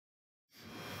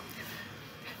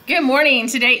Good morning.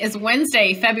 Today is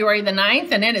Wednesday, February the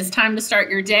 9th, and it is time to start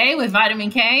your day with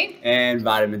vitamin K and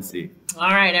vitamin C.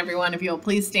 All right, everyone, if you'll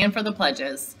please stand for the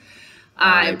pledges.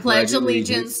 I pledge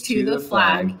allegiance to the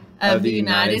flag of the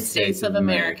United States of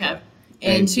America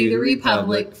and to the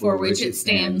republic for which it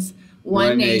stands,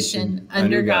 one nation,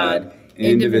 under God,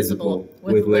 indivisible,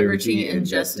 with liberty and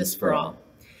justice for all.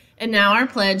 And now our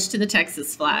pledge to the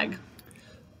Texas flag.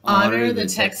 Honor the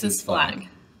Texas flag.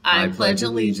 I pledge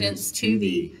allegiance to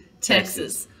thee,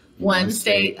 Texas, one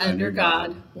state under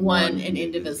God, one and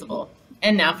indivisible.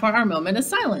 And now for our moment of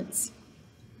silence.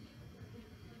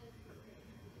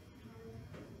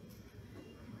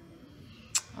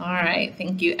 All right,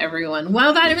 thank you, everyone.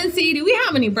 Well, Vitamin C, do we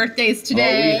have any birthdays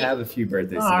today? Oh, we have a few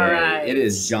birthdays today. All right. It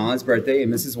is John's birthday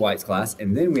and Mrs. White's class,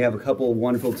 and then we have a couple of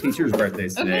wonderful teachers'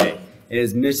 birthdays today. Okay. It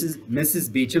is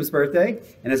Mrs. Beecham's birthday,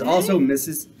 and it's also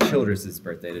Mrs. Childress'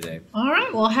 birthday today. All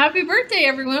right, well, happy birthday,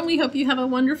 everyone. We hope you have a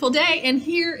wonderful day, and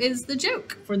here is the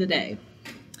joke for the day.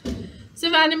 So,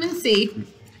 Vitamin C,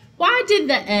 why did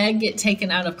the egg get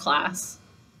taken out of class?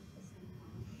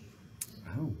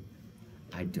 Oh,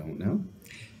 I don't know.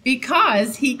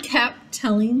 Because he kept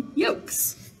telling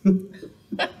yolks.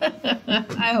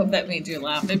 I hope that made you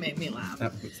laugh. It made me laugh.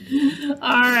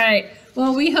 All right.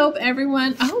 Well, we hope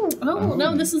everyone. Oh,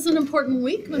 no, this is an important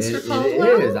week, Mr.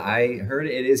 Caldwell. It is. I heard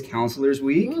it is Counselors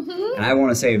Week, and I want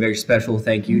to say a very special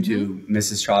thank you to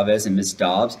Mrs. Chavez and Miss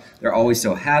Dobbs. They're always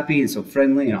so happy and so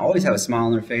friendly, and always have a smile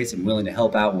on their face and willing to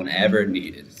help out whenever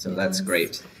needed. So that's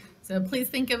great. So please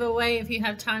think of a way, if you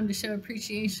have time, to show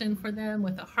appreciation for them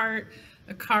with a heart,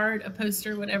 a card, a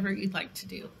poster, whatever you'd like to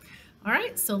do. All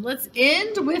right, so let's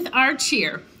end with our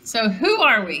cheer. So who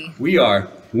are we? We are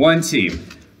one team.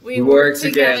 We work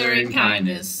together in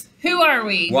kindness. Who are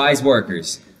we? Wise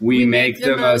workers. We make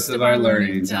the most of our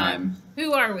learning time.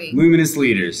 Who are we? Luminous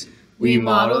leaders. We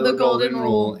model the golden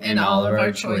rule in all of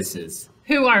our choices.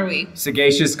 Who are we?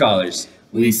 Sagacious scholars.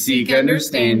 We seek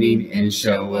understanding and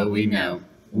show what we know.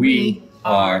 We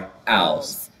are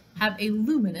owls. Have a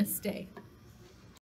luminous day.